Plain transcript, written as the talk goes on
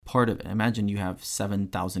part of it. Imagine you have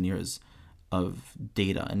 7,000 years of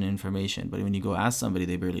data and information, but when you go ask somebody,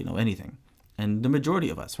 they barely know anything. And the majority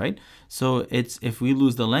of us, right? So it's, if we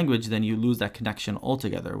lose the language, then you lose that connection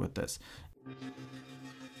altogether with this.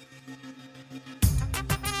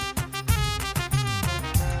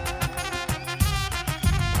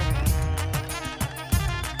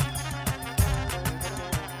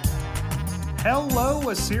 Hello,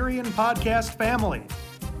 Assyrian Podcast family.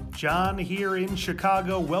 John here in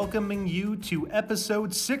Chicago, welcoming you to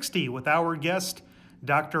episode 60 with our guest,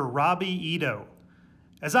 Dr. Robbie Ito.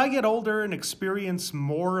 As I get older and experience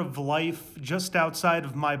more of life just outside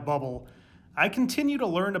of my bubble, I continue to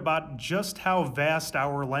learn about just how vast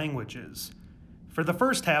our language is. For the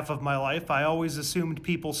first half of my life, I always assumed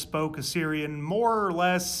people spoke Assyrian more or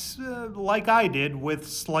less like I did, with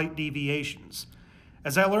slight deviations.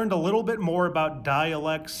 As I learned a little bit more about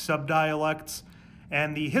dialects, subdialects,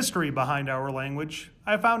 and the history behind our language,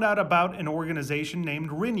 I found out about an organization named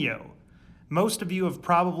Rinyo. Most of you have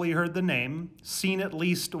probably heard the name, seen at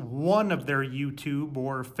least one of their YouTube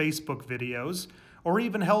or Facebook videos, or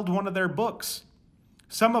even held one of their books.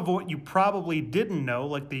 Some of what you probably didn't know,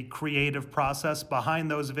 like the creative process behind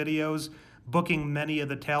those videos, booking many of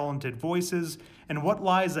the talented voices, and what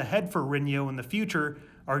lies ahead for Rinyo in the future,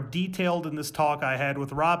 are detailed in this talk I had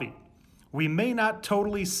with Robbie. We may not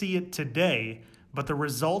totally see it today, but the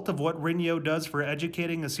result of what Rinyo does for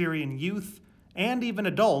educating Assyrian youth, and even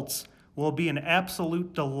adults, will be an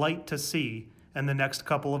absolute delight to see in the next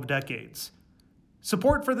couple of decades.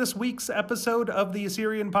 Support for this week's episode of the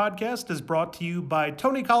Assyrian Podcast is brought to you by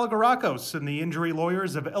Tony Kalogerakos and the Injury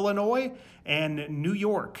Lawyers of Illinois and New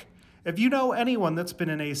York. If you know anyone that's been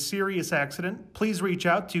in a serious accident, please reach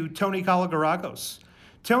out to Tony Kalogerakos.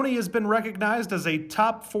 Tony has been recognized as a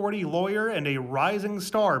top 40 lawyer and a rising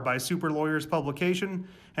star by Super Lawyers publication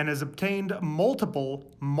and has obtained multiple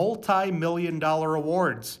multi-million-dollar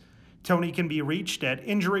awards. Tony can be reached at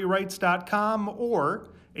injuryrights.com or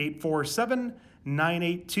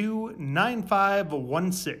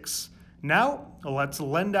 847-982-9516. Now, let's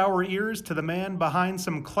lend our ears to the man behind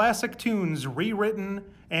some classic tunes rewritten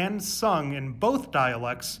and sung in both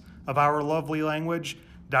dialects of our lovely language,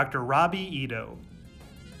 Dr. Robbie Ito.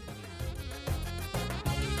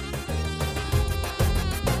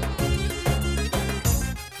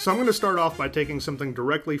 So I'm going to start off by taking something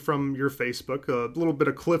directly from your Facebook, a little bit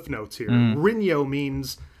of cliff notes here. Rinyo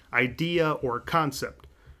means idea or concept.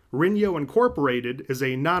 Rinyo Incorporated is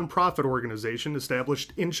a nonprofit organization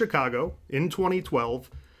established in Chicago in 2012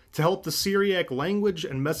 to help the Syriac language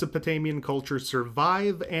and Mesopotamian culture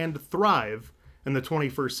survive and thrive in the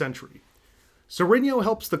 21st century. So Rinyo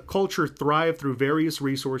helps the culture thrive through various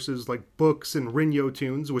resources like books and Rinyo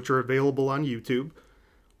tunes, which are available on YouTube.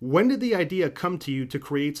 When did the idea come to you to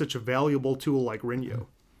create such a valuable tool like Rinyo?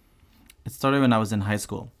 It started when I was in high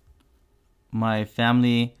school. My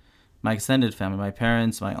family, my extended family, my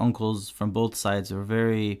parents, my uncles from both sides were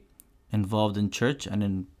very involved in church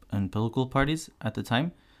and in political parties at the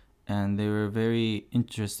time. And they were very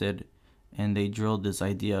interested, and they drilled this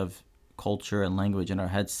idea of culture and language in our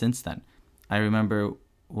heads since then. I remember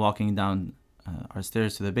walking down our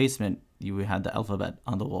stairs to the basement, we had the alphabet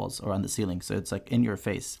on the walls or on the ceiling. So it's like in your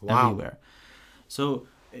face, everywhere. So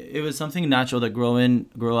it was something natural that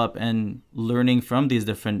grow up and learning from these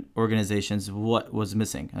different organizations what was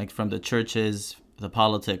missing, like from the churches, the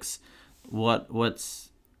politics,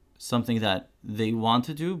 what's something that they want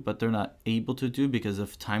to do, but they're not able to do because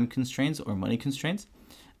of time constraints or money constraints.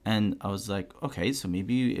 And I was like, okay, so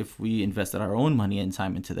maybe if we invested our own money and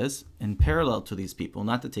time into this in parallel to these people,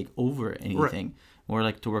 not to take over anything, right, or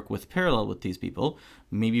like to work with parallel with these people,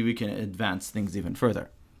 maybe we can advance things even further.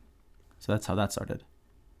 So that's how that started.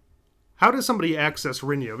 How does somebody access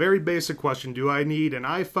Rinyo? Very basic question. Do I need an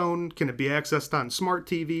iPhone? Can it be accessed on smart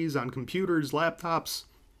TVs, on computers, laptops?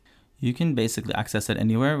 You can basically access it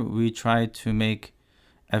anywhere. We try to make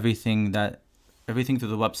everything through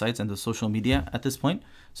the websites and the social media at this point,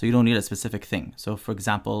 so you don't need a specific thing. So for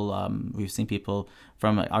example, we've seen people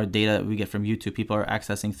from our data we get from YouTube, people are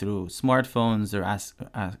accessing through smartphones, they're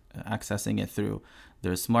accessing it through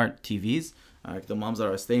their smart TVs. The moms that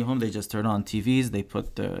are staying home, they just turn on TVs, they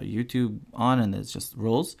put the YouTube on, and it just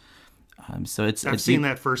rolls. So I've seen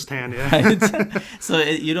that firsthand. Yeah. Right? So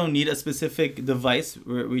you don't need a specific device.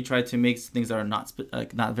 We try to make things that are not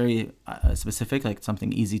very specific, like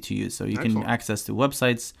something easy to use. So you can access to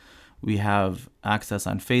websites. We have access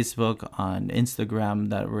on Facebook, on Instagram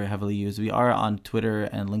that we're heavily used. We are on Twitter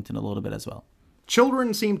and LinkedIn a little bit as well.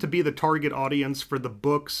 Children seem to be the target audience for the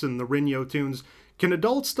books and the Rinyo tunes. Can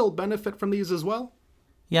adults still benefit from these as well?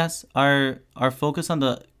 Yes, our focus on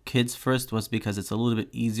the kids first was because it's a little bit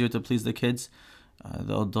easier to please the kids.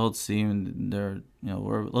 The adults seem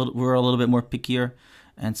we're a little bit more pickier,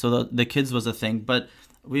 and so the kids was a thing. But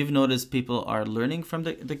we've noticed people are learning from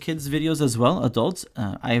the kids' videos as well. Adults,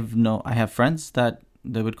 I have friends that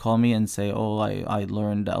they would call me and say, "Oh, I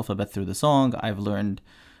learned the alphabet through the song. I've learned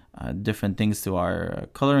different things through our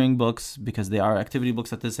coloring books," because they are activity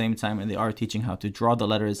books at the same time, and they are teaching how to draw the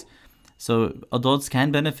letters. So adults can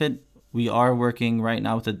benefit. We are working right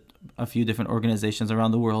now with a few different organizations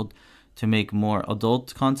around the world to make more adult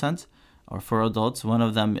content or for adults. One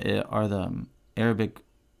of them are the Arabic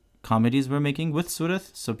comedies we're making with Surath.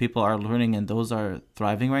 So people are learning, and those are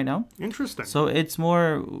thriving right now. Interesting. So it's more,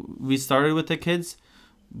 we started with the kids,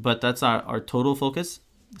 but that's our total focus.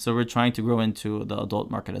 So we're trying to grow into the adult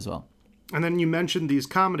market as well. And then you mentioned these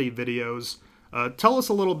comedy videos. Tell us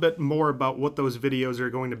a little bit more about what those videos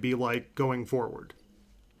are going to be like going forward.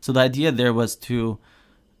 So the idea there was to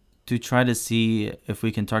try to see if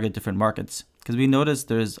we can target different markets, because we noticed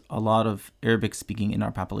there's a lot of Arabic speaking in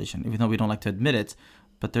our population, even though we don't like to admit it,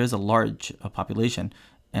 but there's a large population,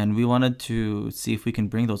 and we wanted to see if we can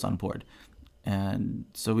bring those on board. And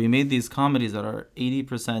so we made these comedies that are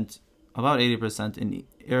about 80% in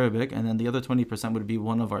Arabic, and then the other 20% would be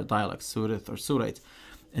one of our dialects, Surath or Surait,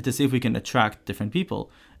 and to see if we can attract different people.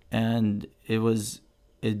 And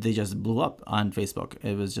they just blew up on Facebook.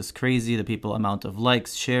 It was just crazy. The amount of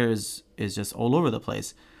likes, shares is just all over the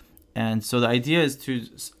place. And so the idea is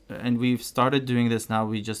and we've started doing this now.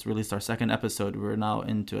 We just released our second episode. We're now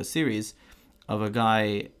into a series of a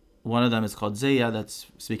guy. One of them is called Zaya, that's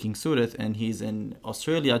speaking Surath, and he's in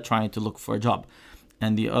Australia trying to look for a job.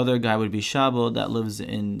 And the other guy would be Shabo, that lives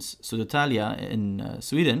in Södertälje in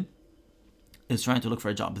Sweden, is trying to look for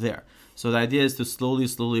a job there. So the idea is to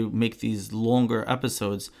slowly make these longer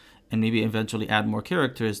episodes and maybe eventually add more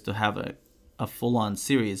characters to have a full-on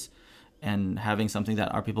series and having something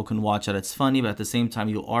that our people can watch that it's funny, but at the same time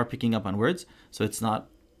you are picking up on words. So it's not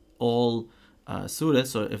all Surath.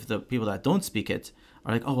 So if the people that don't speak it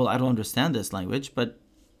are like, "Oh, well, I don't understand this language," but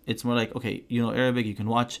it's more like, okay, Arabic, you can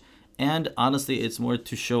watch. And honestly, it's more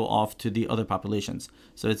to show off to the other populations.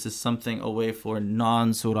 So it's just something a way for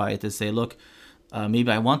non-Surai to say, look,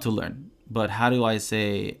 maybe I want to learn, but how do I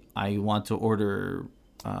say I want to order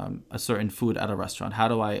a certain food at a restaurant? How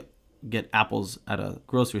do I get apples at a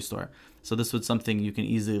grocery store? So this was something you can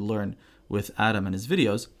easily learn with Adam and his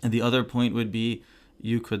videos. And the other point would be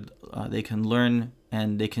they can learn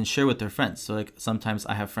and they can share with their friends. So like sometimes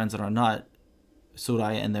I have friends that are not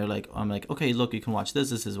Surai, and I'm like, okay, look, you can watch this.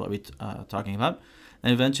 This is what we're talking about.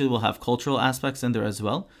 And eventually we'll have cultural aspects in there as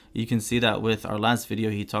well. You can see that with our last video,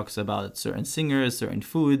 he talks about certain singers, certain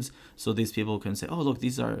foods. So these people can say, oh, look,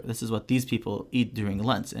 this is what these people eat during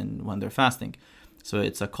Lent and when they're fasting. So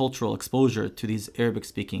it's a cultural exposure to these Arabic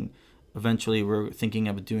speaking. Eventually we're thinking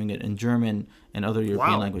of doing it in German and other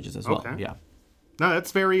European languages as well. Okay. Yeah. No,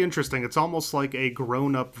 that's very interesting. It's almost like a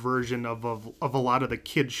grown-up version of a lot of the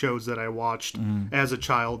kid shows that I watched as a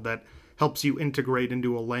child that helps you integrate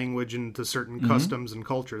into a language, into certain customs and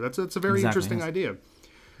culture. That's a very interesting idea.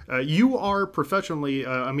 You are professionally,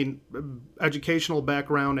 educational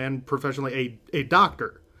background and professionally a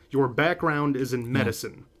doctor. Your background is in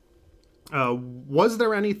medicine. Was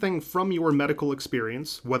there anything from your medical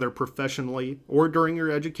experience, whether professionally or during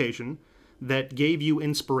your education, that gave you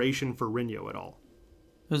inspiration for Rinyo at all?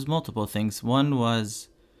 There's multiple things. One was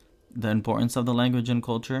the importance of the language and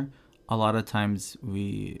culture. A lot of times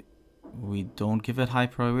we don't give it high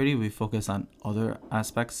priority. We focus on other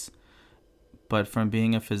aspects. But from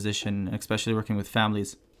being a physician, especially working with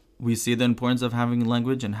families, we see the importance of having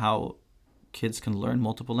language and how kids can learn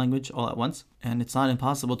multiple language all at once. And it's not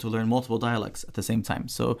impossible to learn multiple dialects at the same time.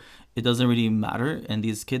 So it doesn't really matter. And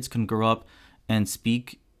these kids can grow up and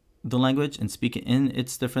speak the language and speak in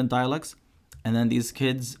its different dialects. And then these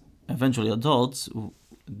kids, eventually adults,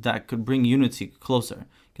 that could bring unity closer.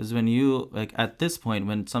 Because when at this point,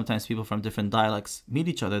 when sometimes people from different dialects meet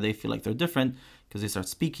each other, they feel like they're different because they start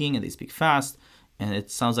speaking and they speak fast and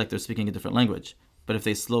it sounds like they're speaking a different language. But if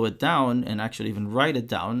they slow it down and actually even write it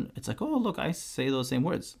down, it's like, oh, look, I say those same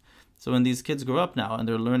words. So when these kids grow up now and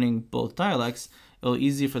they're learning both dialects, it'll be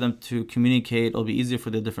easier for them to communicate. It'll be easier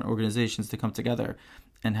for the different organizations to come together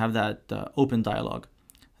and have that open dialogue.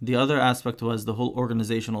 The other aspect was the whole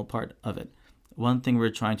organizational part of it. One thing we're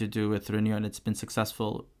trying to do with Rinyo, and it's been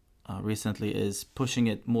successful recently, is pushing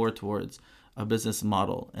it more towards a business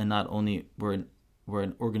model, and not only we're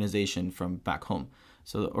an organization from back home.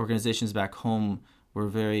 So the organizations back home were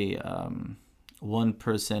very one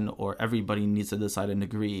person or everybody needs to decide and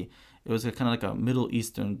agree. It was kind of like a Middle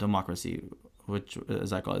Eastern democracy which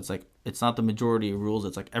as I call it, it's like it's not the majority rules.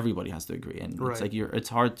 It's like everybody has to agree, and Right. it's like it's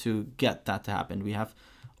hard to get that to happen.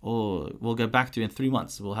 We'll get back to you in 3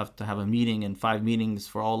 months. We'll have to have a meeting and 5 meetings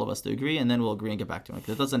for all of us to agree, and then we'll agree and get back to you. Like,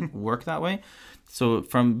 it doesn't work that way. So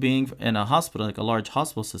from being in a hospital, like a large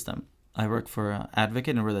hospital system, I work for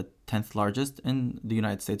Advocate, and we're the 10th largest in the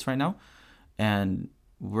United States right now. And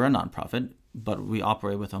we're a nonprofit, but we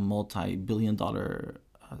operate with a multi-billion-dollar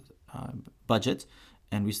budget,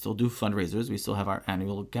 and we still do fundraisers. We still have our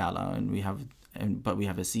annual gala, but we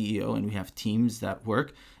have a CEO, and we have teams that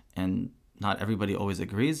work, and not everybody always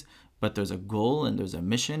agrees, but there's a goal and there's a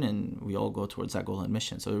mission, and we all go towards that goal and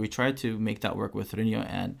mission. So we try to make that work with Rinyo,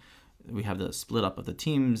 and we have the split up of the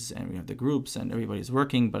teams, and we have the groups, and everybody's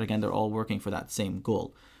working, but again, they're all working for that same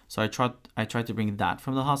goal. So I tried to bring that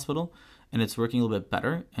from the hospital, and it's working a little bit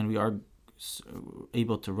better, and we are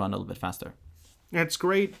able to run a little bit faster. It's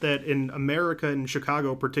great that in America, in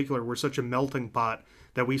Chicago in particular, we're such a melting pot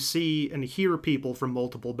that we see and hear people from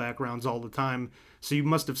multiple backgrounds all the time. So you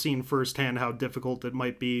must have seen firsthand how difficult it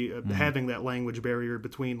might be having that language barrier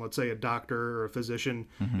between, let's say, a doctor or a physician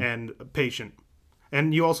and a patient.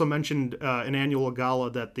 And you also mentioned an annual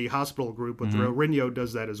gala that the hospital group with Rinyo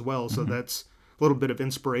does that as well. So that's a little bit of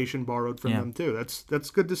inspiration borrowed from them too.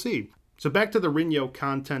 That's good to see. So back to the Rinyo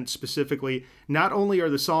content specifically, not only are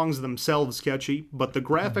the songs themselves catchy, but the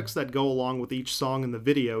graphics that go along with each song in the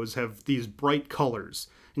videos have these bright colors.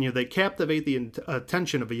 And they captivate the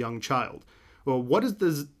attention of a young child. Well, what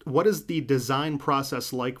is the design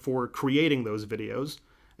process like for creating those videos?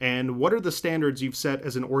 And what are the standards you've set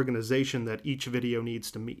as an organization that each video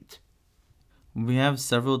needs to meet? We have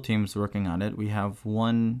several teams working on it. We have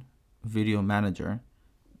one video manager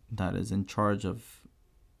that is in charge of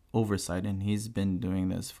oversight, and he's been doing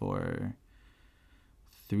this for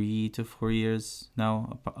 3 to 4 years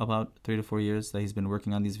now, about 3 to 4 years that he's been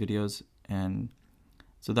working on these videos. And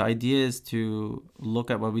so the idea is to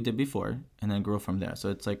look at what we did before and then grow from there. So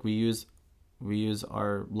it's like we use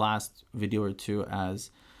our last video or two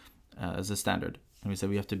as a standard, and we said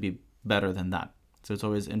we have to be better than that. So it's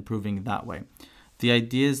always improving that way. The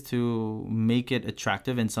idea is to make it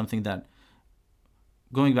attractive and something that,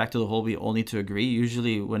 going back to the whole we all need to agree,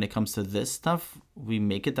 usually when it comes to this stuff, we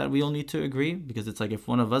make it that we all need to agree, because it's like if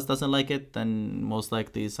one of us doesn't like it, then most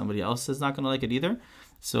likely somebody else is not going to like it either.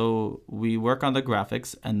 So we work on the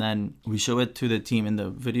graphics, and then we show it to the team, and the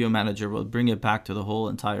video manager will bring it back to the whole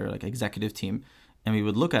entire executive team, and we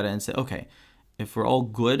would look at it and say, okay, if we're all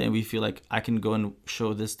good and we feel like I can go and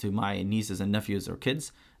show this to my nieces and nephews or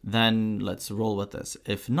kids, then let's roll with this.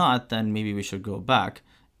 If not, then maybe we should go back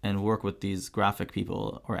and work with these graphic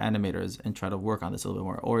people or animators and try to work on this a little bit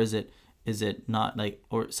more. Or is it not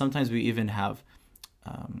or sometimes we even have,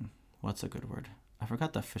 what's a good word? I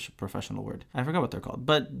forgot the professional word. I forgot what they're called.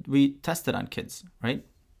 But we test it on kids, right?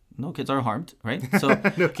 No kids are harmed, right? So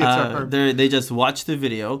No kids are harmed. They just watch the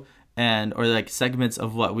video or segments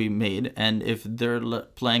of what we made. And if they're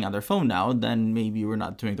playing on their phone now, then maybe we're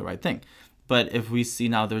not doing the right thing. But if we see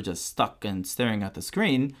now they're just stuck and staring at the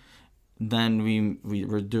screen, then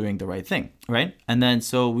we're doing the right thing, right? And then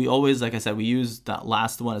so we always, like I said, we use that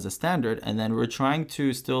last one as a standard, and then we're trying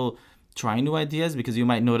to still try new ideas, because you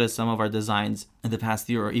might notice some of our designs in the past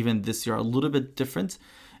year or even this year are a little bit different,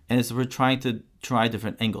 and so we're trying to try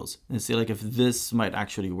different angles and see if this might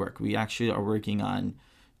actually work. We actually are working on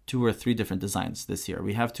 2 or 3 different designs this year.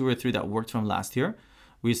 We have 2 or 3 that worked from last year.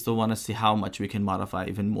 We still want to see how much we can modify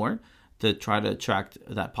even more to try to attract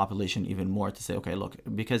that population even more, to say, okay, look,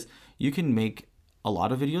 because you can make a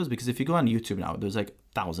lot of videos, because if you go on YouTube now, there's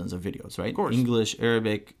thousands of videos, right? Of course. English,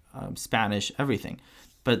 Arabic, Spanish, everything.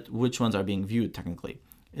 But which ones are being viewed technically?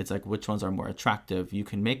 It's which ones are more attractive?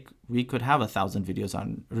 We could have 1,000 videos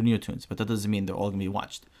on Rinyo Tunes, but that doesn't mean they're all going to be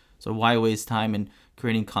watched. So why waste time in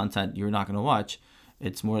creating content you're not going to watch?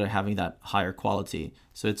 It's more having that higher quality.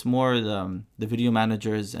 So it's more the video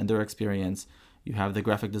managers and their experience. You have the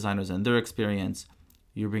graphic designers and their experience.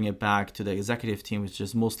 You bring it back to the executive team, which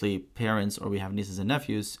is mostly parents, or we have nieces and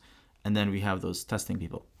nephews, and then we have those testing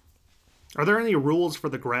people. Are there any rules for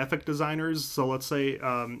the graphic designers? So let's say,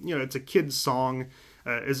 it's a kid's song.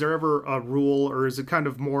 Is there ever a rule, or is it kind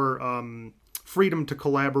of more freedom to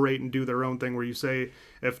collaborate and do their own thing, where you say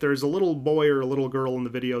if there's a little boy or a little girl in the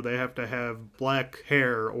video, they have to have black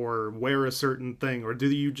hair or wear a certain thing, or do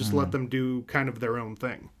you just let them do kind of their own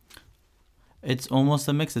thing? It's almost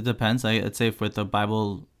a mix. It depends. I'd say with the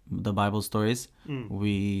Bible stories,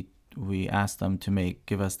 we asked them to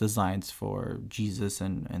give us designs for Jesus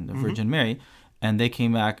and the Virgin Mary, and they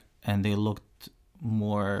came back and they looked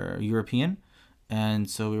more European, and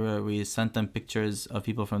so we sent them pictures of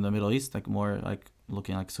people from the Middle East, more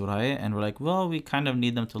looking like Suraye, and we're like, well, we kind of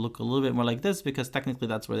need them to look a little bit more like this because technically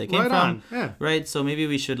that's where they came Right from, on, yeah. right? So maybe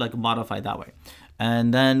we should like modify that way.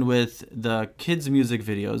 And then with the kids' music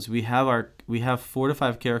videos, we have 4 to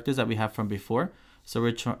 5 characters that we have from before. So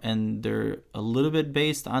and they're a little bit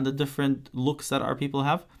based on the different looks that our people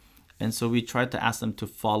have, and so we tried to ask them to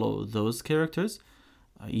follow those characters.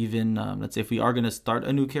 Even let's say if we are going to start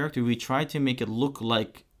a new character, we try to make it look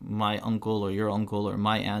like my uncle or your uncle or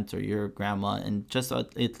my aunt or your grandma, and just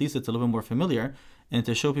at least it's a little bit more familiar, and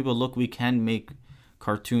to show people, look, we can make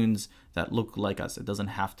cartoons that look like us. It doesn't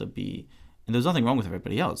have to be, and there's nothing wrong with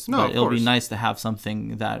everybody else. No, but of it'll course. be nice to have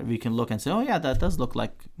something that we can look and say, oh yeah, that does look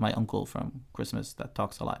like my uncle from Christmas that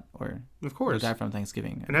talks a lot, or Of course. the guy from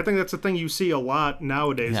Thanksgiving. And I think that's the thing you see a lot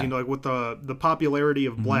nowadays, Yeah. like with the popularity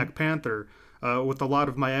of Black Panther, with a lot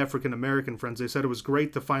of my African American friends, they said it was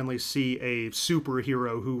great to finally see a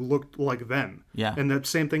superhero who looked like them. Yeah. And that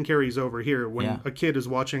same thing carries over here. When Yeah. a kid is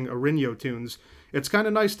watching Arinyo Tunes, it's kind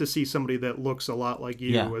of nice to see somebody that looks a lot like you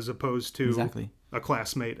Yeah. as opposed to Exactly. a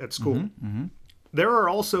classmate at school. There are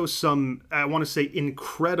also some, I want to say,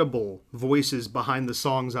 incredible voices behind the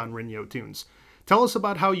songs on Rinyo Tunes. Tell us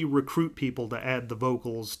about how you recruit people to add the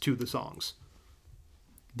vocals to the songs.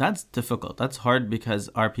 That's difficult. That's hard because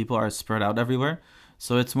our people are spread out everywhere.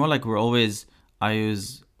 So it's more like I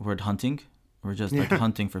use word hunting. We're just like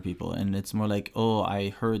hunting for people. And it's more like, oh, I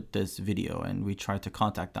heard this video and we try to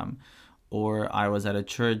contact them. Or I was at a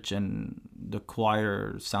church and the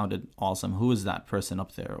choir sounded awesome. Who is that person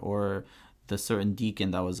up there? Or the certain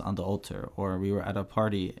deacon that was on the altar. Or we were at a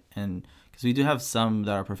party. And because we do have some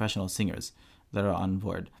that are professional singers that are on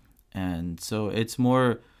board. And so it's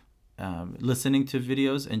more listening to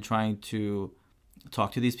videos and trying to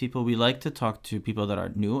talk to these people. We like to talk to people that are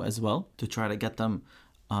new as well to try to get them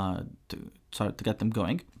to get them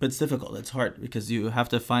going. But it's difficult. It's hard because you have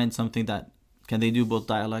to find something that, can they do both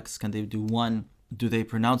dialects? Can they do one? Do they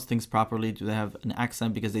pronounce things properly? Do they have an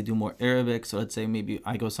accent because they do more Arabic? So let's say maybe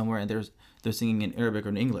I go somewhere and they're singing in Arabic or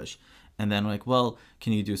in English. And then like, well,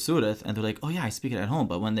 can you do Surat? And they're like, oh yeah, I speak it at home.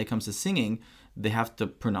 But when it comes to singing, they have to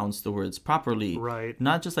pronounce the words properly. Right.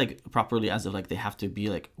 Not just like properly as if like they have to be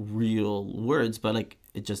like real words, but like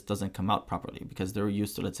it just doesn't come out properly because they're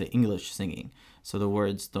used to, let's say, English singing. So the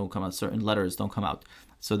words don't come out, certain letters don't come out.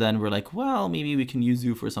 So then we're like, well, maybe we can use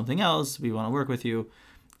you for something else. We want to work with you.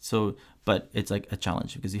 So, but it's like a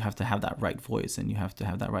challenge because you have to have that right voice and you have to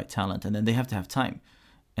have that right talent. And then they have to have time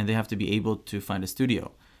and they have to be able to find a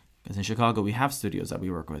studio. Because in Chicago, we have studios that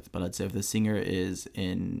we work with. But let's say if the singer is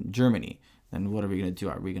in Germany, then what are we going to do?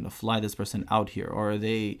 Are we going to fly this person out here? Or are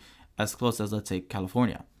they as close as, let's say,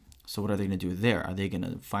 California? So what are they going to do there? Are they going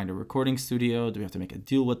to find a recording studio? Do we have to make a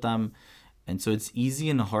deal with them? And so it's easy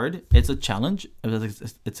and hard. It's a challenge.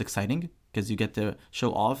 It's exciting because you get to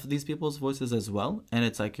show off these people's voices as well. And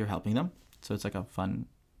it's like you're helping them. So it's like a fun,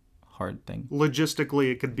 hard thing.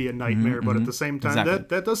 Logistically, it could be a nightmare, but at the same time, Exactly.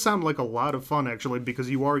 that does sound like a lot of fun, actually, because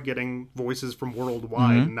you are getting voices from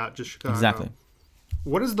worldwide, not just Chicago. Exactly.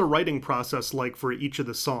 What is the writing process like for each of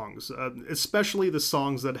the songs, especially the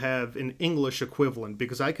songs that have an English equivalent?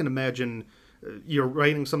 Because I can imagine you're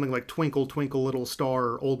writing something like Twinkle, Twinkle, Little Star,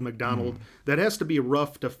 or Old MacDonald. That has to be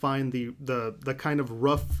rough to find the kind of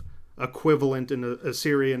rough equivalent in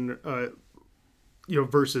Assyrian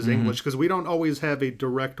versus English, because we don't always have a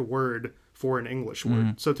direct word for an English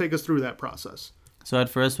word. So take us through that process. So at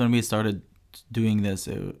first, when we started doing this,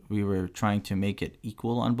 we were trying to make it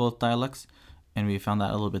equal on both dialects. And we found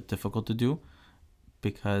that a little bit difficult to do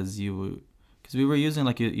because we were using,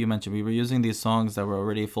 like you mentioned, we were using these songs that were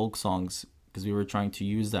already folk songs because we were trying to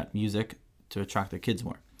use that music to attract the kids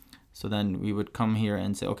more. So then we would come here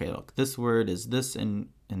and say, okay, look, this word is this in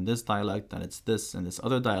this dialect, and it's this in this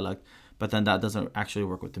other dialect, but then that doesn't actually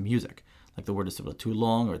work with the music. Like the word is too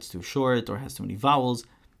long, or it's too short, or has too many vowels,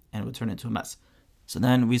 and it would turn into a mess. So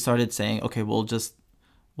then we started saying, okay,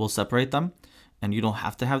 we'll separate them. And you don't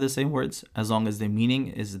have to have the same words as long as the meaning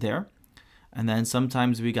is there. And then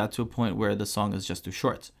sometimes we got to a point where the song is just too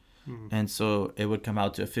short. And so it would come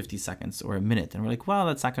out to 50 seconds or a minute. And we're like, well,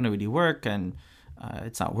 that's not going to really work. And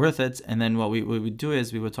it's not worth it. And then what we would do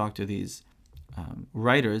is we would talk to these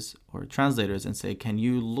writers or translators and say, can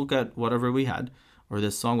you look at whatever we had or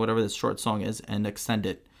this song, whatever this short song is, and extend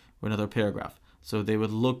it with another paragraph. So they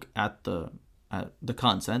would look at the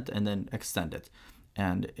content and then extend it.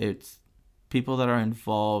 And it's people that are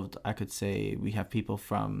involved. I could say we have people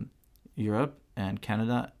from Europe and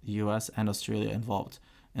Canada, US, and Australia involved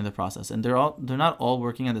in the process, and they're not all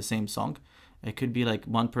working on the same song. It could be like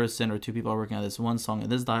one person or two people are working on this one song in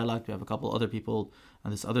this dialect. We have a couple other people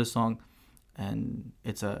on this other song, and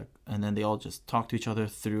then they all just talk to each other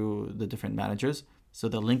through the different managers, So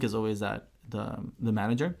the link is always at the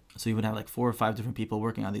manager. So you would have like 4 or 5 different people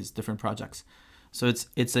working on these different projects. So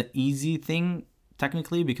it's an easy thing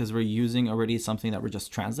technically because we're using already something that we're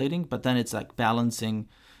just translating, but then it's like balancing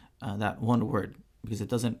that one word because it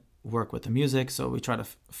doesn't work with the music. So we try to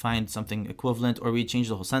find something equivalent, or we change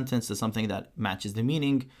the whole sentence to something that matches the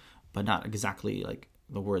meaning, but not exactly like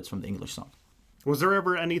the words from the English song. Was there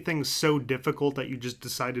ever anything so difficult that you just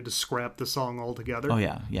decided to scrap the song altogether? Oh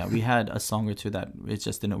yeah. We had a song or two that it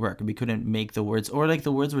just didn't work. We couldn't make the words, or like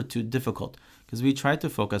the words were too difficult because we tried to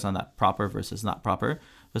focus on that proper versus not proper.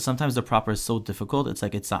 But sometimes the proper is so difficult,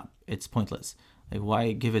 it's pointless. Like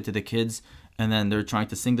why give it to the kids and then they're trying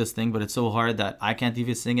to sing this thing, but it's so hard that I can't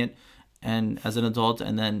even sing it. And as an adult,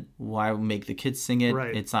 and then why make the kids sing it?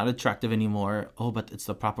 Right. It's not attractive anymore. Oh, but it's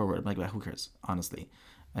the proper word. I'm like, who cares? Honestly.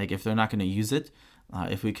 Like if they're not going to use it,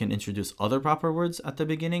 if we can introduce other proper words at the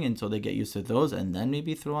beginning until they get used to those, and then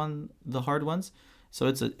maybe throw on the hard ones. So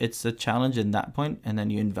it's a challenge in that point, and then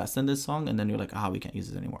you invest in this song, and then you're like, we can't use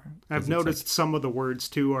it anymore. I've noticed some of the words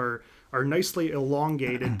too are nicely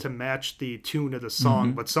elongated to match the tune of the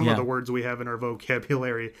song, but some of the words we have in our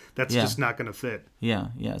vocabulary, that's just not going to fit.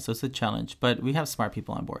 Yeah. So it's a challenge, but we have smart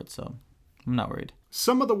people on board, so I'm not worried.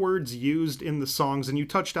 Some of the words used in the songs, and you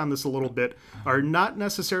touched on this a little bit, are not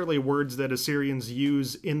necessarily words that Assyrians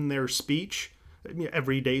use in their speech,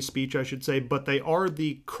 everyday speech, I should say, but they are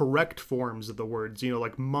the correct forms of the words,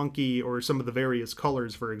 like monkey or some of the various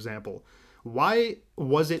colors, for example. Why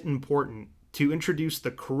was it important to introduce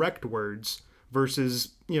the correct words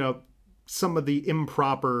versus, some of the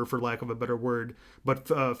improper, for lack of a better word, but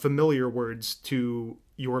familiar words to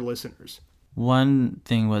your listeners? One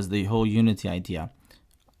thing was the whole unity idea.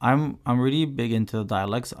 I'm really big into the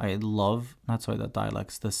dialects. The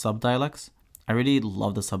subdialects. I really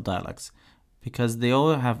love the subdialects because they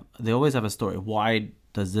always have a story. Why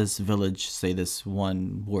does this village say this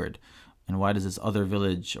one word? And why does this other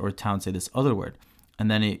village or town say this other word? And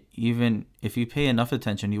then even if you pay enough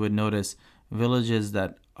attention, you would notice villages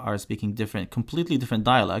that are speaking completely different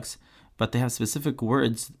dialects, but they have specific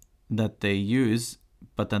words that they use,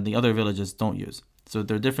 but then the other villages don't use. So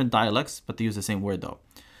they're different dialects, but they use the same word though.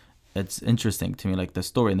 It's interesting to me, like the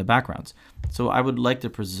story and the backgrounds. So I would like to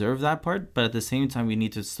preserve that part, but at the same time, we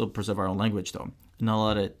need to still preserve our own language though, and not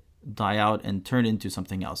let it die out and turn into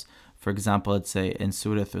something else. For example, let's say in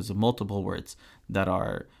Surat, there's multiple words that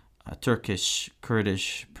are Turkish,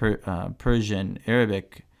 Kurdish, Persian,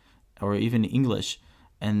 Arabic, or even English.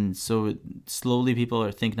 And so slowly people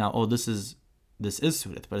are thinking now, this is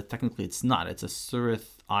Surat, but technically it's not. It's a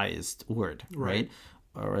Surathized word, right?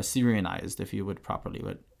 Or a Syrianized, if you would properly,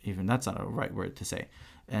 but even that's not a right word to say.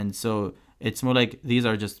 And so it's more like these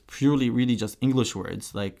are just purely really just English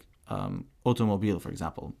words, like automobile, for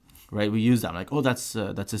example, right? We use that. I'm like, that's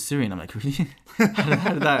Assyrian. I'm like, really?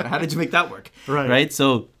 How did you make that work? Right?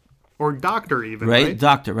 So, or doctor even, right?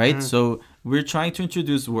 Doctor, right? Yeah. So we're trying to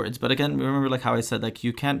introduce words, but again, remember like how I said, like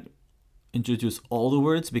you can't introduce all the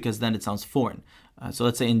words because then it sounds foreign. So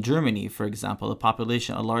let's say in Germany, for example,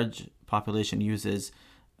 a large population uses,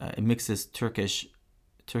 it mixes Turkish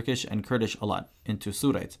and Kurdish a lot into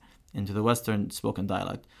Surat, into the Western spoken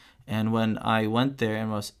dialect. And when I went there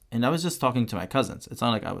and I was just talking to my cousins. It's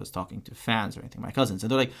not like I was talking to fans or anything, my cousins.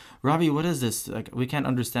 And they're like, Robbie, what is this? Like, we can't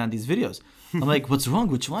understand these videos. I'm like, what's wrong?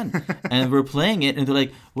 Which one? And we're playing it and they're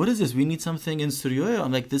like, what is this? We need something in Suryoyo.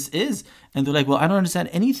 I'm like, this is. And they're like, well, I don't understand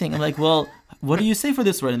anything. I'm like, well, what do you say for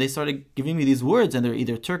this word? And they started giving me these words and they're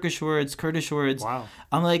either Turkish words, Kurdish words. Wow.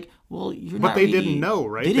 I'm like, well, you're but not they really... didn't know,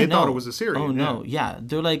 right? They thought it was Assyrian. Oh, no. Yeah.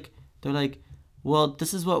 They're like, well,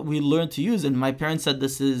 this is what we learned to use. And my parents said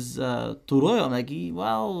this is Turoyo. I'm like,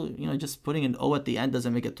 well, just putting an O at the end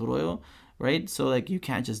doesn't make it Turoyo, right? So, like, you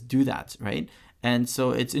can't just do that, right? And so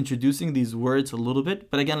it's introducing these words a little bit.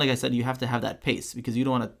 But again, like I said, you have to have that pace because you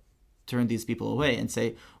don't want to turn these people away and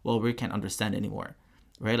say, well, we can't understand anymore,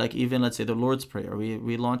 right? Like even, let's say, the Lord's Prayer.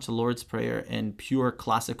 We launched the Lord's Prayer in pure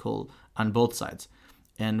classical on both sides.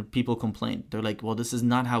 And people complained. They're like, well, this is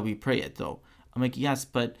not how we pray it, though. I'm like, yes,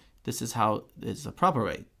 but this is how it's the proper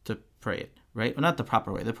way to pray it, right? Or not the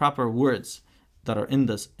proper way, the proper words that are in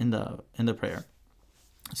the prayer.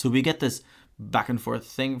 So we get this back and forth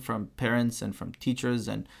thing from parents and from teachers,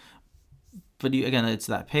 but again, it's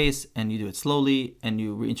that pace, and you do it slowly, and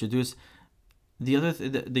you reintroduce. The other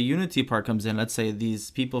the unity part comes in. Let's say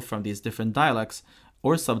these people from these different dialects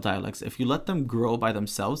or subdialects, if you let them grow by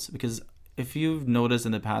themselves, because if you've noticed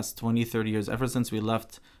in the past 20, 30 years, ever since we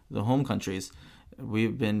left the home countries,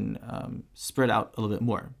 we've been spread out a little bit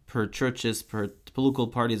more per churches, per political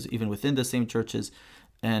parties, even within the same churches.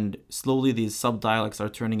 And slowly these sub-dialects are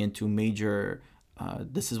turning into major,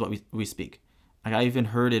 this is what we speak. Like, I even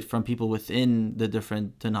heard it from people within the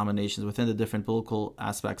different denominations, within the different political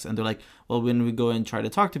aspects. And they're like, well, when we go and try to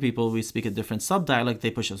talk to people, we speak a different sub-dialect, they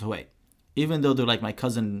push us away. Even though they're like my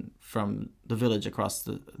cousin from the village across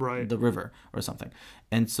the river or something.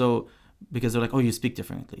 And so, because they're like, oh, you speak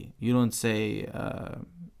differently. You don't say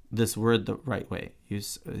this word the right way. You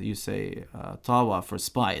say tawa for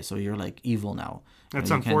spy, so you're like evil now. That's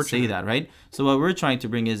unfortunate. You can't say that, right? So what we're trying to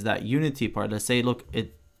bring is that unity part. Let's say, look,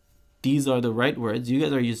 these are the right words. You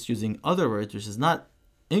guys are just using other words, which is not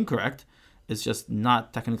incorrect. It's just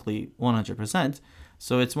not technically 100%.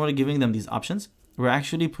 So it's more giving them these options. We're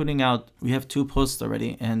actually putting out, we have 2 posts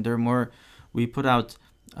already, and they're more, we put out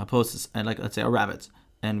posts, and like, let's say a rabbit,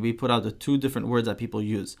 and we put out the 2 different words that people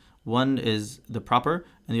use. One is the proper,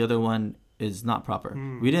 and the other one is not proper.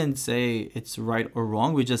 We didn't say it's right or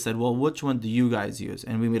wrong. We just said, well, which one do you guys use?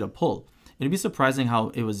 And we made a poll. It'd be surprising how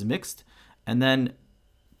it was mixed. And then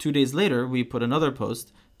 2 days later, we put another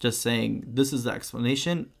post just saying, this is the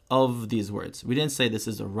explanation of these words. We didn't say this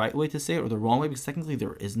is the right way to say it or the wrong way, because technically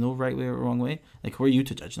there is no right way or wrong way. Like, who are you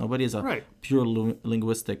to judge? Nobody is a pure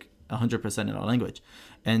linguistic 100% in our language.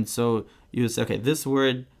 And so you say, okay, this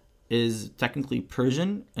word is technically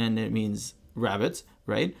Persian and it means rabbit,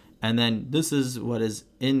 right? And then this is what is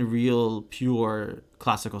in real, pure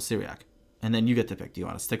classical Syriac. And then you get to pick. Do you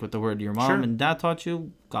want to stick with the word your mom and dad taught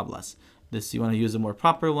you? God bless. This, you want to use a more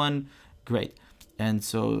proper one? Great. And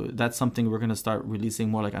so that's something we're going to start releasing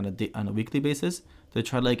more like on a weekly basis to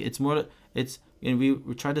try, like,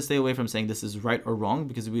 we try to stay away from saying this is right or wrong,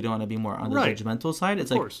 because we don't want to be more on the judgmental side.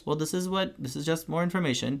 It's like, well, this is just more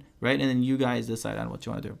information, right? And then you guys decide on what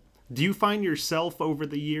you want to do. Do you find yourself over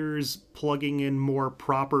the years plugging in more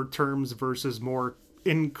proper terms versus more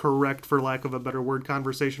incorrect, for lack of a better word,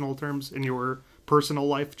 conversational terms in your personal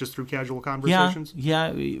life just through casual conversations?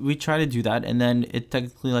 Yeah, we try to do that. And then it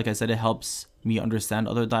technically, like I said, it helps me understand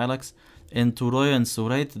other dialects. In Turoy and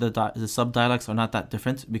Surait, the sub-dialects are not that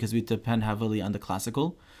different because we depend heavily on the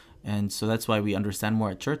classical. And so that's why we understand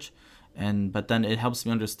more at church. But then it helps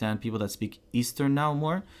me understand people that speak Eastern now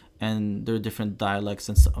more. And there are different dialects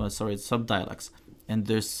and sub-dialects. And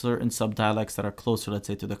there's certain sub-dialects that are closer, let's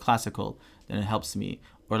say, to the classical. Then it helps me.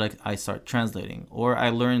 Or like I start translating. Or I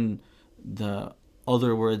learn the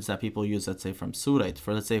other words that people use, let's say, from Surait.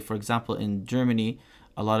 For example, in Germany,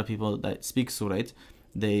 a lot of people that speak Surait,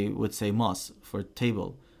 they would say mas for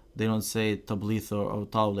table. They don't say tablitha or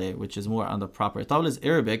tawle, which is more on the proper. Tawle is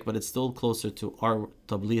Arabic, but it's still closer to our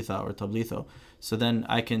tablitha or tablitho. So then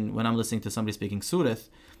I can, when I'm listening to somebody speaking Surith,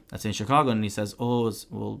 let's say in Chicago, and he says, oh,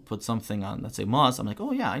 we'll put something on, let's say mas, I'm like,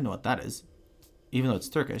 oh yeah, I know what that is, even though it's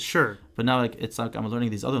Turkish. Sure. But now it's like I'm learning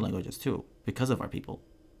these other languages too because of our people.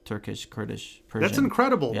 Turkish, Kurdish, Persian. That's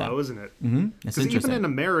incredible, though, isn't it? Because even in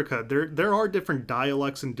America, there are different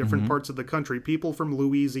dialects in different parts of the country. People from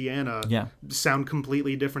Louisiana sound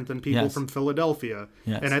completely different than people from Philadelphia.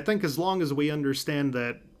 Yes. And I think as long as we understand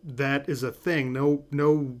that is a thing,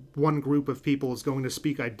 no one group of people is going to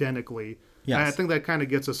speak identically. Yes. I think that kind of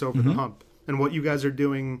gets us over the hump. And what you guys are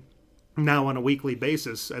doing now on a weekly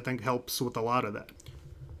basis, I think, helps with a lot of that.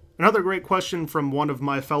 Another great question from one of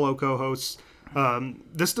my fellow co-hosts.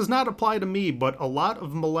 This does not apply to me, but a lot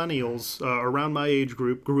of millennials around my age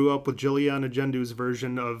group grew up with Juliana Gendu's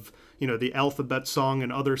version of, the Alphabet Song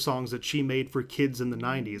and other songs that she made for kids in the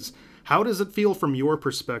 90s. How does it feel from your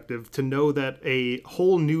perspective to know that a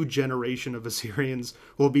whole new generation of Assyrians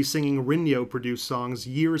will be singing Rinyo-produced songs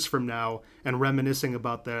years from now and reminiscing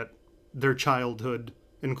about their childhood,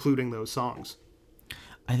 including those songs?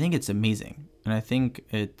 I think it's amazing. And I think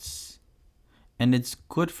it's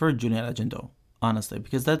good for Juliana Gendu, honestly,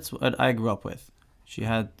 because that's what I grew up with. She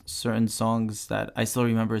had certain songs that I still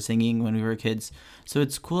remember singing when we were kids. So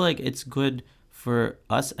it's cool. Like, it's good for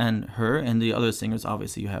us and her and the other singers.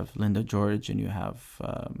 Obviously, you have Linda George and you have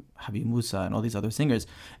Habib Musa and all these other singers.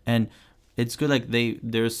 And it's good. Like,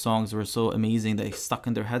 their songs were so amazing. They stuck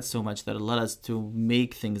in their heads so much that it led us to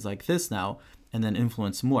make things like this now and then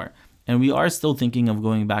influence more. And we are still thinking of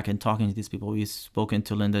going back and talking to these people. We've spoken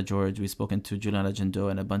to Linda George, we've spoken to Juliana Gendu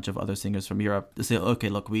and a bunch of other singers from Europe to say, okay,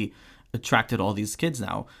 look, we attracted all these kids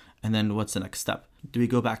now. And then what's the next step? Do we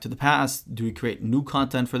go back to the past? Do we create new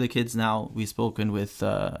content for the kids now? We've spoken with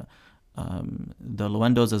the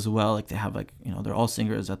Luendos as well. Like, they have, like, they're all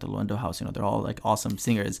singers at the Luendo house. They're all like awesome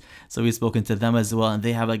singers. So we've spoken to them as well. And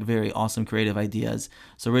they have like very awesome creative ideas.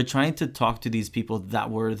 So we're trying to talk to these people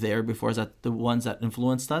that were there before, that the ones that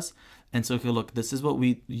influenced us. And so, okay, look, this is what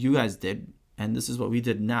you guys did. And this is what we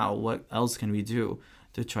did now. What else can we do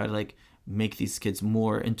to try to like make these kids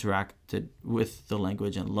more interacted with the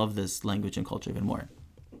language and love this language and culture even more?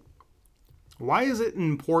 Why is it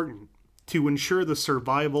important to ensure the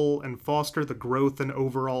survival and foster the growth and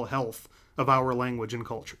overall health of our language and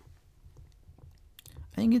culture?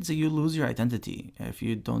 I think it's you lose your identity if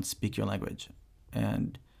you don't speak your language,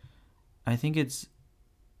 and I think it's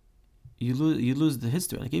you lose the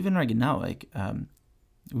history. Like even right now, like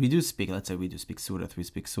we do speak. Let's say we do speak Surat, we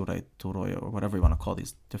speak Surai Toroya, or whatever you want to call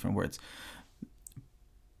these different words.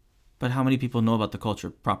 But how many people know about the culture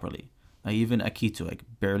properly? Like even Akitu, like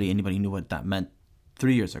barely anybody knew what that meant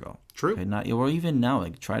 3 years ago. True. Okay, not or even now,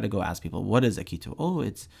 like try to go ask people what is Akitu. Oh,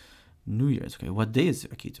 it's New Year's. Okay, what day is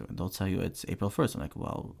Akitu? And they'll tell you it's April 1st. I'm like,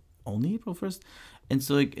 well, only April 1st? And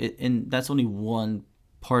so like, and that's only one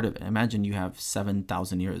part of it. Imagine you have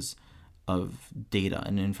 7,000 years of data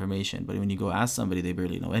and information, but when you go ask somebody, they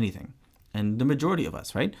barely know anything. And the majority of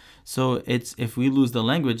us, right? So it's if we lose the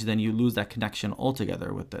language, then you lose that connection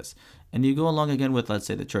altogether with this. And you go along again with, let's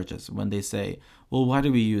say, the churches. When they say, well, why do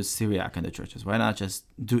we use Syriac in the churches? Why not just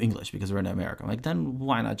do English because we're in America? I'm like, then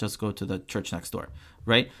why not just go to the church next door,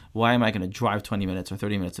 right? Why am I going to drive 20 minutes or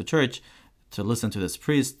 30 minutes to church to listen to this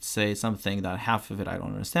priest say something that half of it I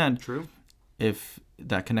don't understand? True. If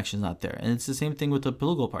that connection is not there. And it's the same thing with the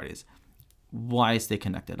political parties. Why stay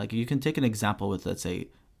connected? Like you can take an example with, let's say,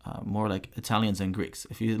 more like Italians and Greeks.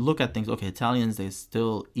 If you look at things, okay, Italians, they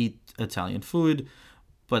still eat Italian food,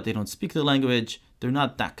 but they don't speak the language. They're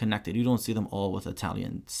not that connected. You don't see them all with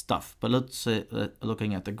Italian stuff. But let's say,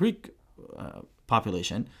 looking at the Greek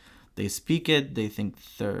population, they speak it. They think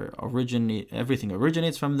everything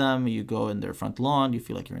originates from them. You go in their front lawn, you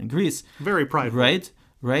feel like you're in Greece. Very prideful.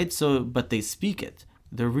 Right. So, but they speak it.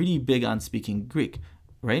 They're really big on speaking Greek,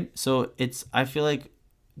 right? So I feel like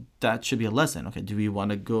that should be a lesson. Okay, do we want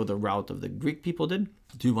to go the route of the Greek people did?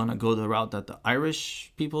 Do you want to go the route that the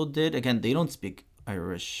Irish people did? Again, they don't speak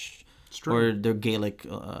Irish or their Gaelic.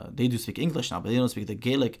 They do speak English now, but they don't speak the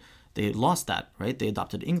Gaelic. They lost that, right? They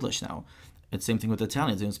adopted English now. It's the same thing with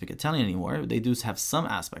Italians. They don't speak Italian anymore. They do have some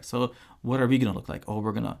aspects. So what are we going to look like? Oh,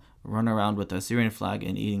 we're going to run around with the Assyrian flag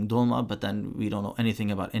and eating dolma, but then we don't know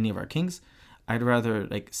anything about any of our kings. I'd rather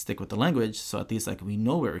like stick with the language, so at least like we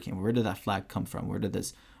know where it came. Where did that flag come from? Where did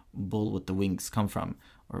this bull with the wings come from?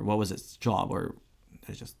 Or what was its job? Or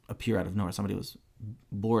did it just appear out of nowhere? Somebody was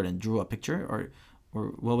bored and drew a picture, or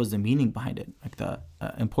what was the meaning behind it? Like the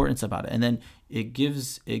importance about it, and then it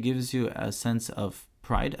gives you a sense of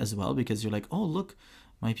pride as well, because you're like, oh look,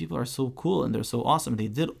 my people are so cool and they're so awesome. They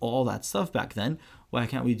did all that stuff back then. Why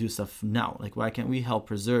can't we do stuff now? Like why can't we help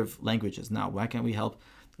preserve languages now? Why can't we help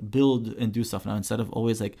build and do stuff now, instead of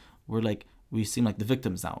always like we seem like the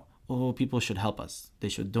victims now? Oh, people should help us. They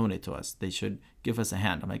should donate to us. They should give us a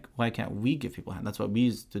hand. I'm like, why can't we give people a hand? That's what we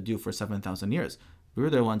used to do for 7,000 years. We were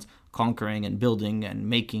the ones conquering and building and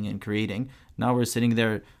making and creating. Now we're sitting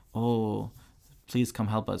there, oh, please come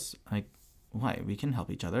help us. Like, why? We can help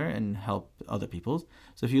each other and help other people.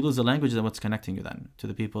 So if you lose the language, then what's connecting you then? To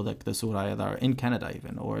the people like the Suraya that are in Canada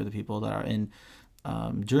even, or the people that are in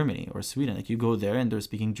Germany or Sweden. Like you go there and they're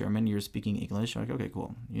speaking German, you're speaking English. You're like, okay,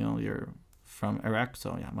 cool. You know, you're from Iraq,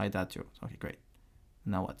 so yeah, my dad too. Okay, great.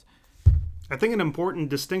 Now what? I think an important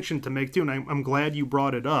distinction to make too, and I'm glad you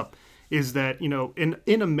brought it up, is that, you know,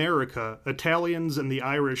 in America, Italians and the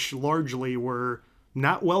Irish largely were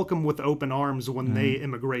not welcome with open arms when they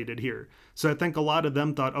immigrated here. So I think a lot of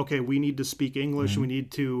them thought, okay, we need to speak English, we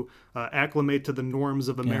need to acclimate to the norms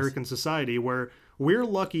of American society, where we're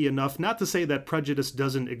lucky enough, not to say that prejudice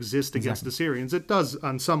doesn't exist against Assyrians, it does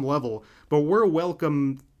on some level, but we're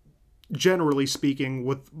welcome, generally speaking,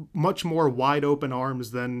 with much more wide open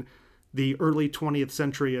arms than the early 20th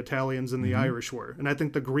century Italians and the Irish were. And I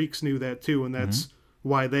think the Greeks knew that too, and that's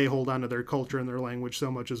why they hold on to their culture and their language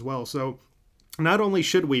so much as well. So not only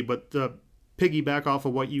should we, but piggyback off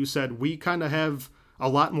of what you said, we kind of have a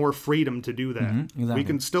lot more freedom to do that. Exactly. We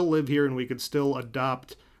can still live here and we could still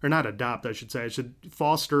I should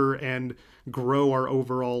foster and grow our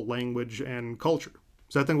overall language and culture.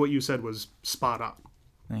 So I think what you said was spot on.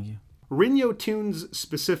 Thank you. Rinyo Tunes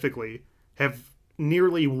specifically have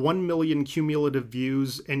nearly 1 million cumulative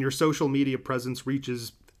views, and your social media presence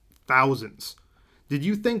reaches thousands. Did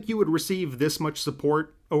you think you would receive this much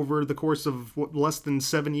support over the course of less than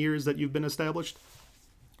 7 years that you've been established?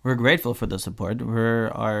 We're grateful for the support.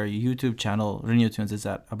 Our YouTube channel, Rinyo Tunes, is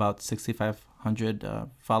at about 6,500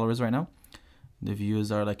 followers right now. The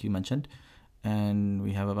views are like you mentioned. And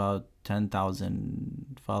we have about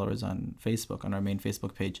 10,000 followers on Facebook, on our main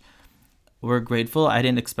Facebook page. We're grateful. I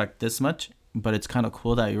didn't expect this much, but it's kind of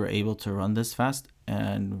cool that you were able to run this fast.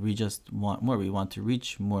 And we just want more. We want to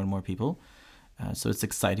reach more and more people. So it's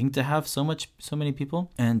exciting to have so many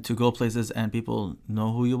people and to go places and people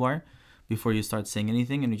know who you are. before you start saying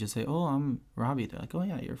anything, and you just say, "Oh, I'm Robbie." They're like, "Oh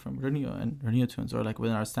yeah, you're from Renio and Renio Tunes," or like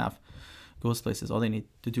within our staff, Ghost Places. All they need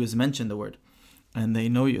to do is mention the word, and they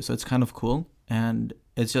know you. So it's kind of cool, and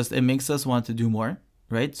it makes us want to do more,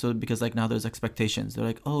 right? So because like now there's expectations. They're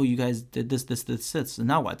like, "Oh, you guys did this. And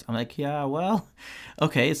now what?" I'm like, "Yeah, well,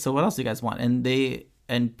 okay. So what else do you guys want?"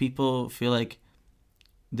 And people feel like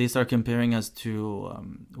they start comparing us to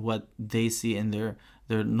what they see in their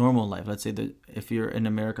normal life. Let's say that if you're in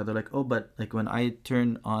America, they're like, "Oh, but like when I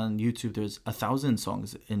turn on YouTube, there's 1,000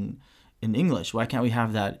 songs in English. Why can't we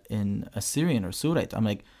have that in Assyrian or Surait?" I'm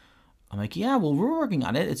like, "Yeah, well, we're working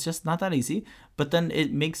on it. It's just not that easy." But then it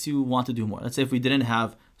makes you want to do more. Let's say if we didn't have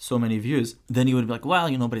so many views, then you would be like, "Well,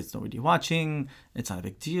 nobody's already watching. It's not a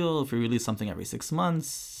big deal. If we release something every 6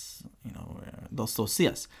 months, they'll still see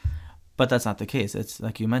us." But that's not the case. It's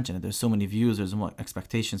like you mentioned, there's so many views, there's more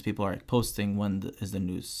expectations. People are posting when is the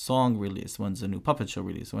new song released, when's the new puppet show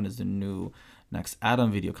released, when is the new next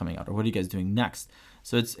Adam video coming out, or what are you guys doing next?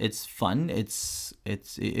 So it's fun.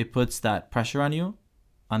 It puts that pressure on you,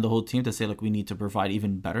 on the whole team, to say like we need to provide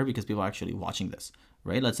even better because people are actually watching this,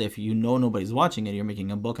 right? Let's say if nobody's watching it, you're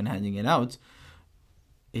making a book and handing it out,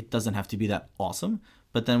 it doesn't have to be that awesome.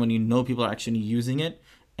 But then when people are actually using it,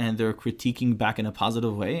 and they're critiquing back in a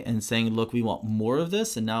positive way and saying, "Look, we want more of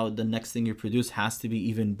this, and now the next thing you produce has to be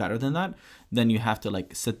even better than that," then you have to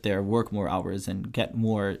like sit there, work more hours, and get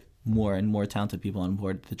more and more talented people on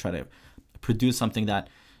board to try to produce something that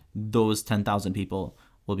those 10,000 people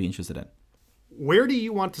will be interested in. Where do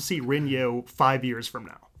you want to see Renio 5 years from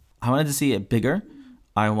now? I wanted to see it bigger.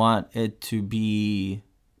 I want it to be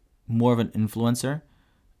more of an influencer.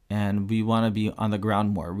 And we want to be on the ground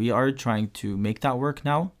more. We are trying to make that work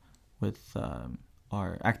now with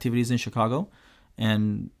our activities in Chicago,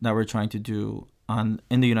 and that we're trying to do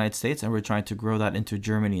in the United States, and we're trying to grow that into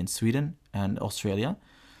Germany and Sweden and Australia.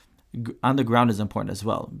 On the ground is important as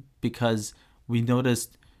well, because we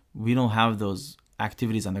noticed we don't have those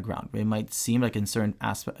activities on the ground. It might seem like in certain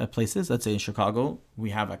places, let's say in Chicago, we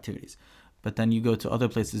have activities, but then you go to other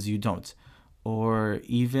places, you don't. Or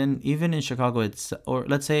even in Chicago, or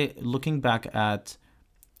let's say looking back at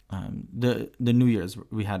the New Year's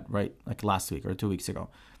we had, right, like last week or 2 weeks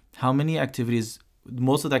ago, how many activities,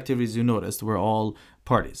 most of the activities you noticed were all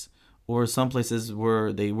parties, or some places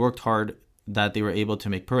where they worked hard that they were able to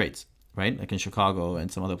make parades, right? Like in Chicago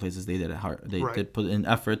and some other places, they did it hard. They did put in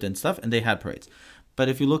effort and stuff, and they had parades. But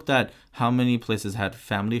if you looked at how many places had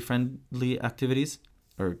family-friendly activities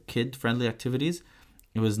or kid-friendly activities,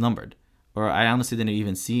 it was numbered. Or I honestly didn't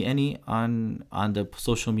even see any on the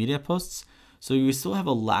social media posts. So we still have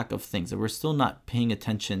a lack of things, that we're still not paying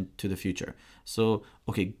attention to the future. So,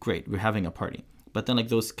 okay, great, we're having a party. But then like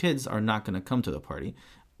those kids are not going to come to the party.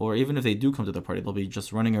 Or even if they do come to the party, they'll be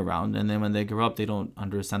just running around. And then when they grow up, they don't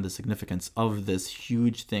understand the significance of this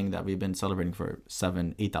huge thing that we've been celebrating for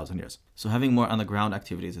 8,000 years. So having more on the ground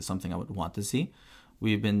activities is something I would want to see.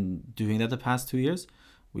 We've been doing that the past 2 years.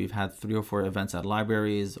 We've had 3 or 4 events at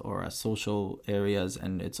libraries or at social areas,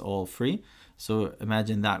 and it's all free. So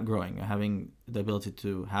imagine that growing, having the ability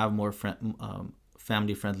to have more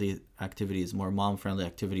family-friendly activities, more mom-friendly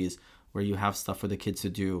activities, where you have stuff for the kids to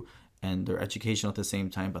do, and they're educational at the same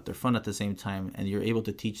time, but they're fun at the same time, and you're able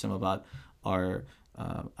to teach them about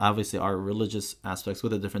obviously our religious aspects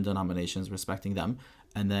with the different denominations, respecting them,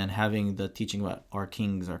 and then having the teaching about our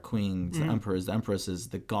kings, our queens, the emperors, the empresses,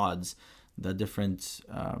 the gods, the different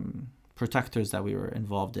protectors that we were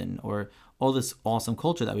involved in, or all this awesome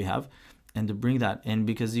culture that we have, and to bring that in,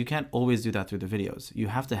 because you can't always do that through the videos. You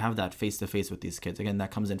have to have that face-to-face with these kids. Again, that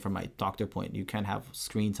comes in from my doctor point. You can't have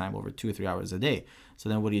screen time over 2 or 3 hours a day. So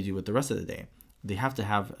then what do you do with the rest of the day? They have to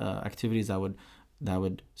have activities that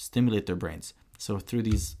would stimulate their brains. So through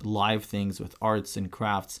these live things with arts and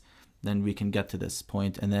crafts, then we can get to this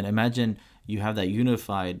point. And then imagine you have that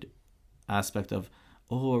unified aspect of,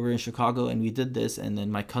 oh, we're in Chicago and we did this, and then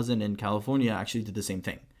my cousin in California actually did the same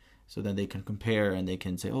thing. So then they can compare and they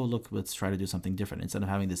can say, oh, look, let's try to do something different, instead of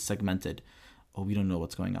having this segmented, oh, we don't know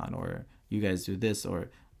what's going on, or you guys do this, or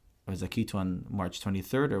was Akito on March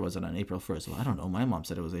 23rd, or was it on April 1st? Well, I don't know. My mom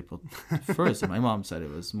said it was April 1st, and my mom said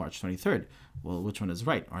it was March 23rd. Well, which one is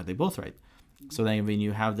right? Are they both right? So then when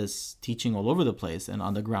you have this teaching all over the place and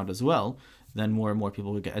on the ground as well, then more and more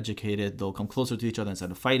people will get educated. They'll come closer to each other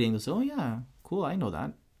instead of fighting. They'll say, oh, yeah, cool, I know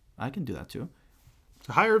that. I can do that too.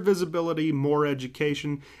 Higher visibility, more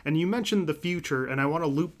education. And you mentioned the future, and I want to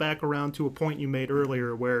loop back around to a point you made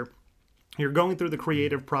earlier where you're going through the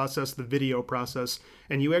creative process, the video process,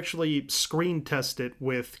 and you actually screen test it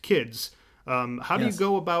with kids. How do you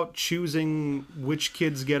go about choosing which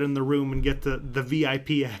kids get in the room and get the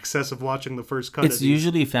VIP access of watching the first cut? It's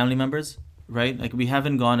usually family members, right? Like we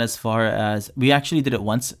haven't gone as far as, we actually did it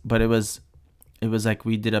once, but it was like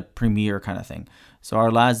we did a premiere kind of thing. So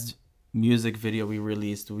our last music video we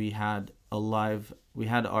released, we had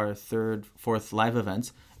our fourth live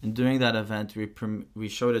event, and during that event we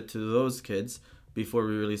showed it to those kids before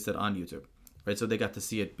we released it on YouTube, right? So they got to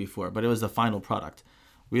see it before, but it was the final product.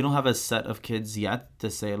 We don't have a set of kids yet to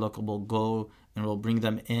say, look, we'll go and we'll bring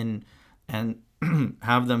them in and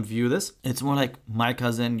have them view this. It's more like my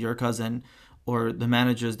cousin, your cousin, or the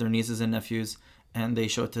managers, their nieces and nephews, and they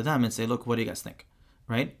show it to them and say, look, what do you guys think?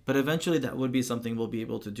 Right? But eventually that would be something we'll be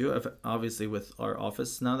able to do. Obviously with our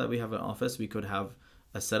office, now that we have an office, we could have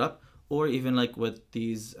a setup, or even like with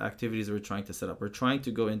these activities we're trying to set up. We're trying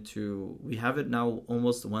to go into, we have it now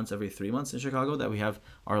almost once every 3 months in Chicago that we have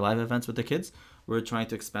our live events with the kids. We're trying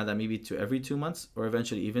to expand that maybe to every 2 months, or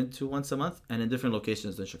eventually even to once a month, and in different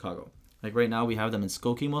locations in Chicago. Like right now we have them in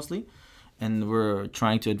Skokie mostly, and we're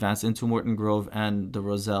trying to advance into Morton Grove and the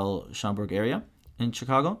Roselle Schaumburg area in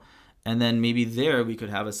Chicago. And then maybe there we could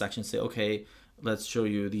have a section say, okay, let's show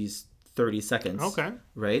you these 30 seconds. Okay.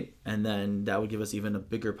 Right? And then that would give us even a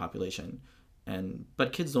bigger population.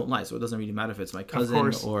 But kids don't lie, so it doesn't really matter if it's my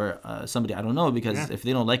cousin or somebody I don't know, because if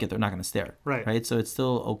they don't like it, they're not going to stare. Right? So it's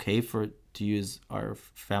still okay to use our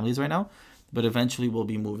families right now, but eventually we'll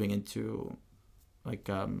be moving into like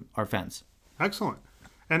our fans. Excellent.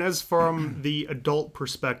 And as from the adult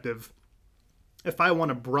perspective, if I want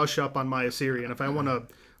to brush up on my Assyrian, if I want to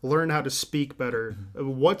learn how to speak better,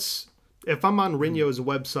 if I'm on Rinyo's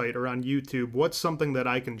website or on YouTube, what's something that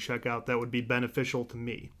I can check out that would be beneficial to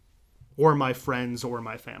me or my friends or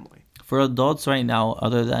my family? For adults right now,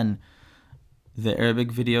 other than the Arabic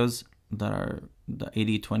videos that are the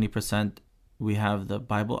 80-20%, we have a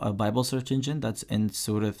Bible search engine that's in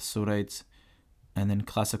Surith, Surite, and then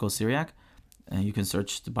Classical Syriac. And you can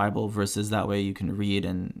search the Bible verses that way. You can read,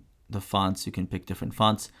 and the fonts, you can pick different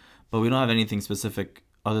fonts. But we don't have anything specific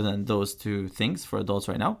other than those two things for adults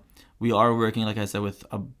right now. We are working, like I said, with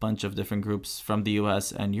a bunch of different groups from the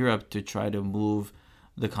US and Europe to try to move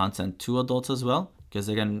the content to adults as well. Because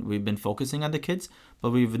again, we've been focusing on the kids,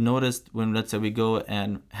 but we've noticed when, let's say, we go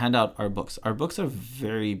and hand out our books are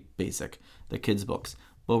very basic, the kids' books.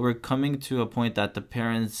 But we're coming to a point that the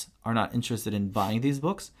parents are not interested in buying these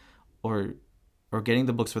books or getting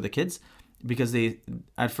the books for the kids, because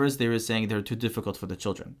at first they were saying they're too difficult for the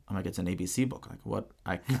children. I'm like, it's an ABC book. Like what?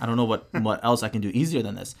 I don't know what else I can do easier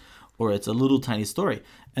than this, or it's a little tiny story.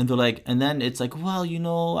 And they're like, and then it's like, well,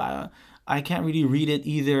 I can't really read it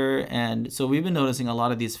either. And so we've been noticing a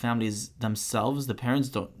lot of these families themselves, the parents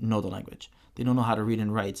don't know the language. They don't know how to read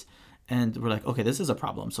and write. And we're like, okay, this is a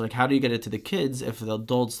problem. So like, how do you get it to the kids if the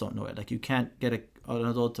adults don't know it? Like you can't get an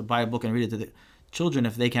adult to buy a book and read it to the children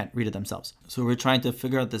if they can't read it themselves. So we're trying to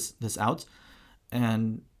figure out this out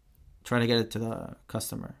and try to get it to the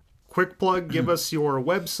customer. Quick plug, give us your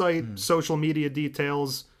website, social media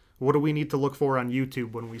details. What do we need to look for on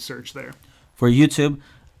YouTube when we search there? For YouTube,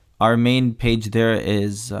 our main page there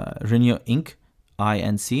is Rinyo Inc.,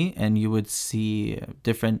 INC, and you would see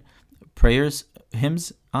different prayers,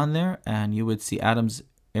 hymns on there, and you would see Adam's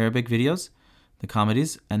Arabic videos, the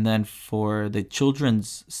comedies. And then for the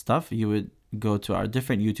children's stuff, you would go to our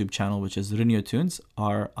different YouTube channel, which is Rinyo Tunes,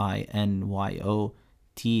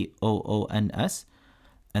 RINYOTOONS.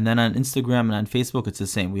 And then on Instagram and on Facebook, it's the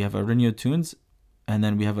same. We have a Rinyo Tunes, and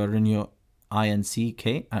then we have a Rinyo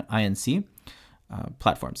INC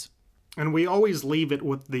platforms. And we always leave it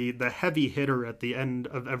with the heavy hitter at the end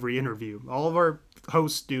of every interview. All of our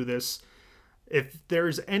hosts do this. If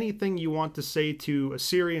there's anything you want to say to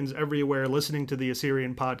Assyrians everywhere listening to the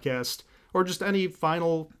Assyrian podcast, or just any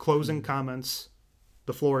final closing comments,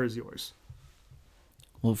 the floor is yours.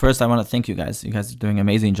 Well, first, I want to thank you guys. You guys are doing an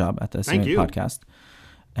amazing job at the Assyrian podcast.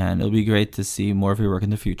 And it'll be great to see more of your work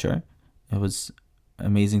in the future. It was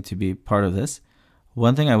amazing to be part of this.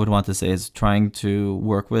 One thing I would want to say is trying to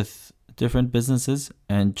work with different businesses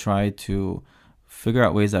and try to figure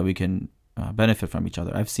out ways that we can benefit from each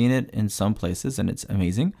other. I've seen it in some places and it's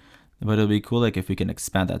amazing, but it'll be cool like if we can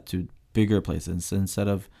expand that to bigger places. Instead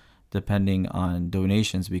of depending on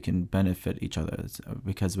donations, we can benefit each other.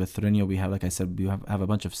 Because with Rinyo, we have, like I said, we have a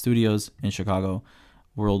bunch of studios in Chicago,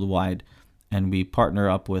 worldwide, and we partner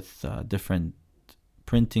up with different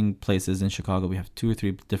printing places in Chicago. We have 2 or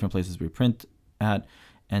 3 different places we print at.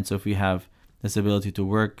 And so if we have this ability to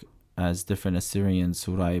work as different Assyrian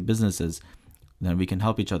Surai businesses, then we can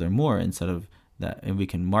help each other more instead of that. And we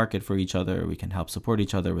can market for each other. We can help support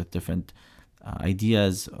each other with different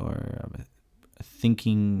ideas or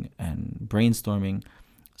thinking and brainstorming.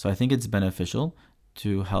 So I think it's beneficial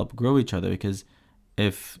to help grow each other, because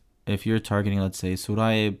if you're targeting, let's say,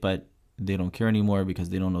 Surai, but they don't care anymore because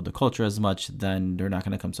they don't know the culture as much, then they're not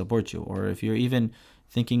going to come support you. Or if you're even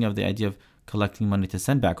thinking of the idea of collecting money to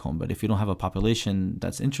send back home, but if you don't have a population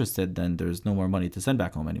that's interested, then there's no more money to send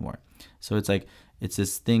back home anymore. So it's like, it's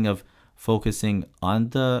this thing of focusing on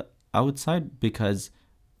the outside, because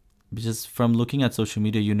just from looking at social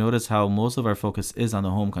media, you notice how most of our focus is on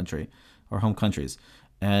the home country or home countries.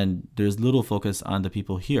 And there's little focus on the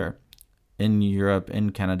people here in Europe,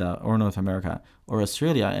 in Canada, or North America, or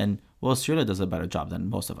Australia. And well, Australia does a better job than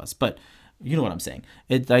most of us, but you know what I'm saying.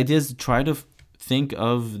 The idea is to try to think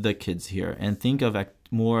of the kids here and think of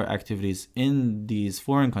more activities in these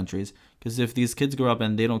foreign countries, because if these kids grow up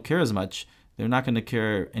and they don't care as much, they're not going to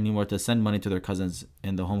care anymore to send money to their cousins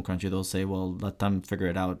in the home country. They'll say, well, let them figure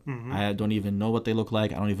it out. I don't even know what they look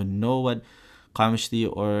like. I don't even know what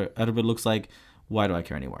Qamishli or Erbil looks like. Why do I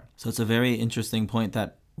care anymore? So it's a very interesting point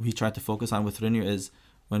that we try to focus on with Renew, is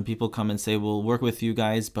when people come and say, we'll work with you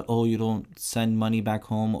guys, but oh, you don't send money back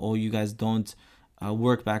home. Oh, you guys don't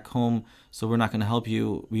work back home, so we're not going to help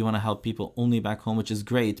you. We want to help people only back home, which is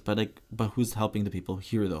great, but who's helping the people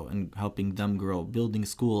here though, and helping them grow, building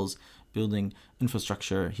schools, building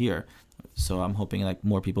infrastructure here? So I'm hoping like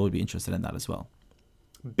more people would be interested in that as well.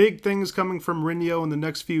 Big things coming from Rinyo in the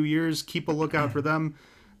next few years. Keep a lookout for them.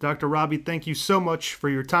 Dr. Robbie, thank you so much for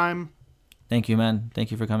your time. Thank you, man.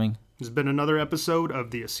 Thank you for coming. This has been another episode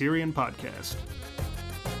of the Assyrian Podcast.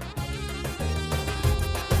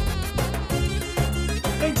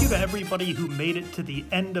 Thank you to everybody who made it to the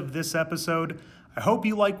end of this episode. I hope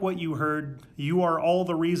you like what you heard. You are all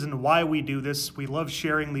the reason why we do this. We love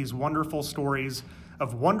sharing these wonderful stories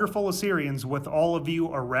of wonderful Assyrians with all of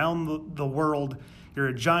you around the world. You're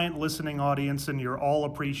a giant listening audience, and you're all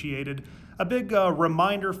appreciated. A big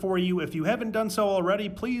reminder for you, if you haven't done so already,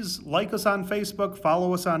 please like us on Facebook,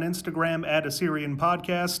 follow us on Instagram at Assyrian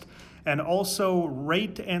Podcast, and also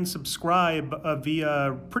rate and subscribe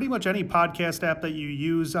via pretty much any podcast app that you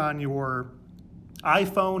use on your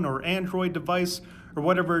iPhone or Android device, or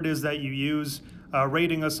whatever it is that you use.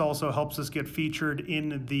 Rating us also helps us get featured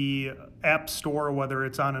in the App Store, whether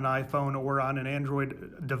it's on an iPhone or on an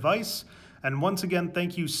Android device. And once again,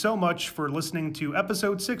 thank you so much for listening to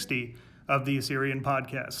episode 60 of the Assyrian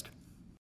Podcast.